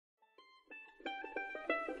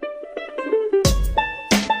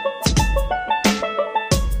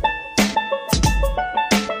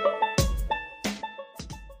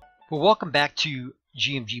Well, welcome back to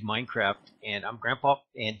GMG Minecraft, and I'm Grandpa,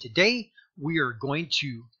 and today we are going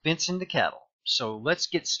to fence in the cattle. So let's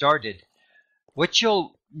get started. What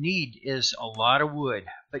you'll need is a lot of wood,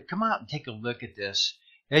 but come out and take a look at this.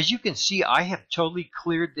 As you can see, I have totally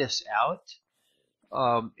cleared this out.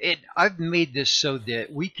 I've made this so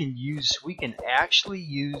that we can actually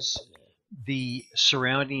use the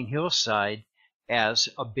surrounding hillside as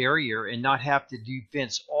a barrier and not have to do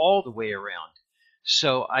fence all the way around.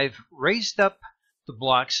 So I've raised up the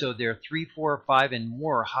blocks so they're 3, 4, 5, and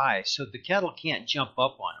more high, so the cattle can't jump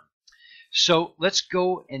up on them. So let's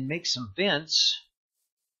go and make some fence.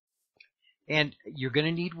 And you're going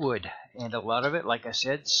to need wood, and a lot of it, like I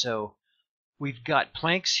said. So we've got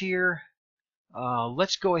planks here.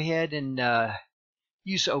 Let's go ahead and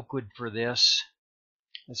use oak wood for this.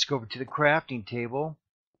 Let's go over to the crafting table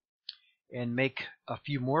and make a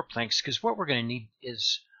few more planks, because what we're going to need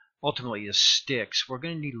is ultimately is sticks. We're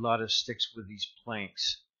going to need a lot of sticks with these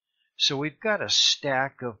planks. So we've got a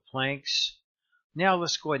stack of planks. Now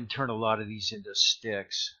let's go ahead and turn a lot of these into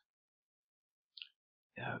sticks.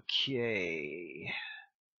 Okay,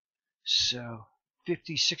 so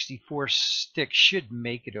 50, 64 sticks should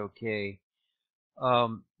make it okay.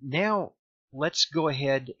 Now let's go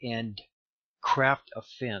ahead and craft a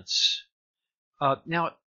fence.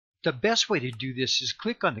 Now the best way to do this is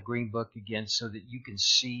click on the green book again so that you can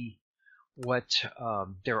see what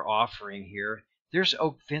they're offering here. There's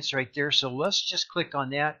oak fence right there, so let's just click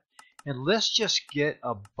on that and let's just get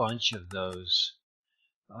a bunch of those.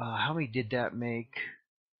 How many did that make?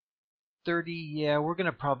 30. Yeah, we're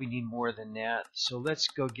gonna probably need more than that, so let's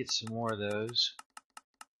go get some more of those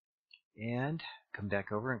and come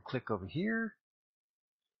back over and click over here.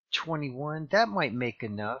 21. That might make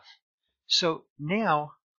enough. So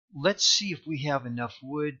now let's see if we have enough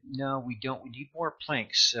wood. No, we don't. We need more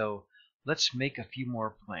planks, so let's make a few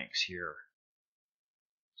more planks here.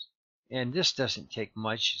 And this doesn't take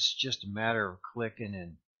much. It's just a matter of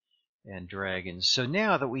clicking and dragging. So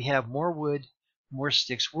now that we have more wood, more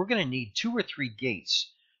sticks, we're going to need 2 or 3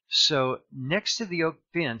 gates. So next to the oak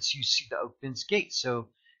fence, you see the oak fence gate. So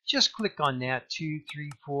just click on that. 2,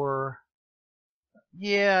 3, 4.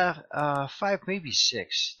 Yeah, 5, maybe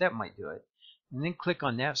 6. That might do it. And then click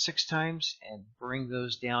on that 6 times and bring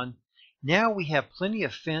those down. Now we have plenty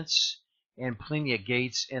of fence and plenty of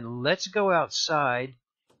gates, and let's go outside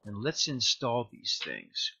and let's install these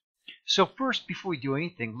things. So first, before we do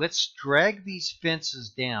anything, let's drag these fences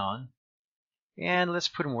down and let's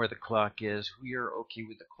put them where the clock is. We are okay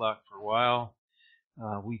with the clock for a while.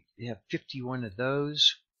 We have 51 of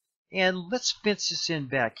those. And let's fence this in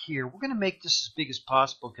back here. We're going to make this as big as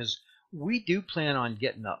possible because we do plan on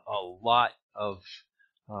getting a lot of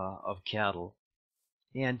cattle.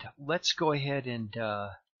 And let's go ahead and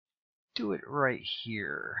do it right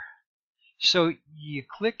here. So you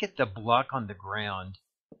click at the block on the ground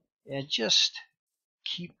and just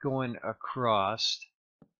keep going across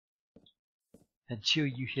until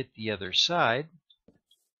you hit the other side.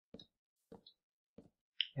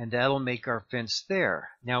 And that'll make our fence there.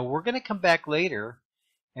 Now we're going to come back later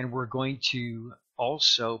and we're going to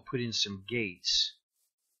also put in some gates.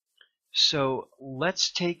 So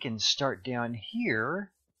let's take and start down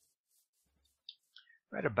here,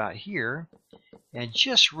 right about here, and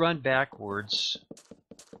just run backwards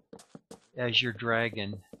as you're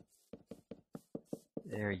dragging.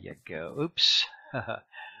 There you go. Oops.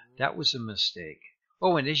 That was a mistake.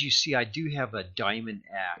 Oh, and as you see, I do have a diamond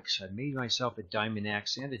axe. I made myself a diamond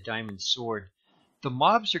axe and a diamond sword. The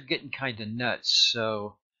mobs are getting kind of nuts,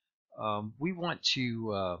 so we want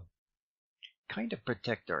to kind of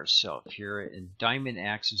protect ourselves here, and diamond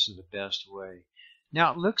axes are the best way.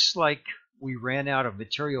 Now, it looks like we ran out of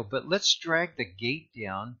material, but let's drag the gate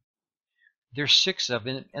down. There's 6 of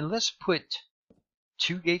them, and let's put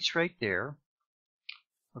 2 gates right there.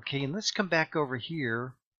 Okay, and let's come back over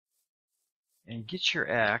here and get your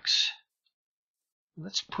axe.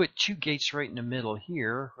 Let's put 2 gates right in the middle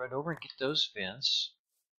here, right over and get those fenced.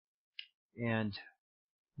 And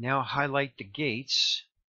now highlight the gates.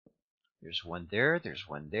 There's one there, there's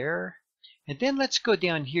one there. And then let's go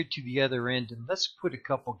down here to the other end and let's put a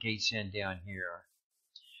couple gates in down here.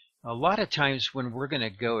 A lot of times when we're going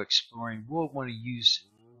to go exploring, we'll want to use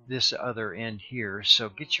this other end here. So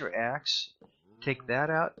get your axe, take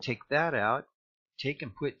that out, take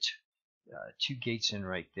and put 2 gates in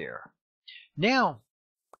right there. Now,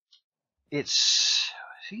 it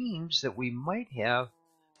seems that we might have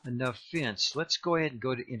enough fence. Let's go ahead and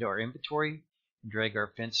go into our inventory and drag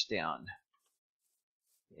our fence down.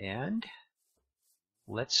 And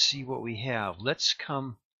let's see what we have. Let's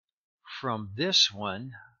come from this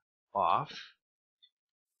one off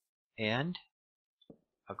and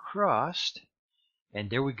across. And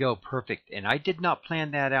there we go, perfect. And I did not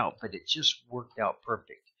plan that out, but it just worked out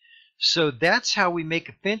perfect. So that's how we make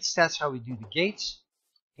a fence. That's how we do the gates.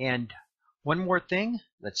 And one more thing,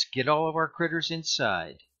 let's get all of our critters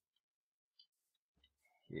inside.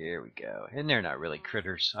 Here we go. And they're not really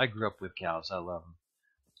critters. I grew up with cows. I love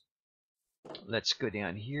them. Let's go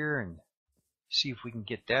down here and see if we can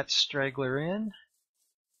get that straggler in.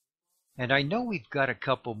 And I know we've got a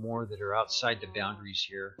couple more that are outside the boundaries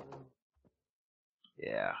here.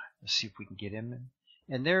 Yeah, let's see if we can get him in.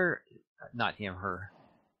 And they're, not him, her.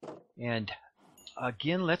 And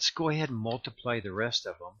again, let's go ahead and multiply the rest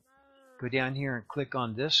of them. Go down here and click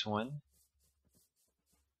on this one.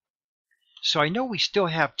 So I know we still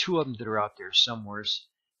have 2 of them that are out there somewheres.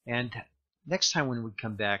 And next time when we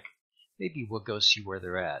come back, maybe we'll go see where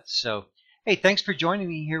they're at. So, hey, thanks for joining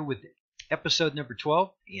me here with episode number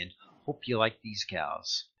 12. And hope you like these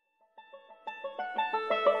cows.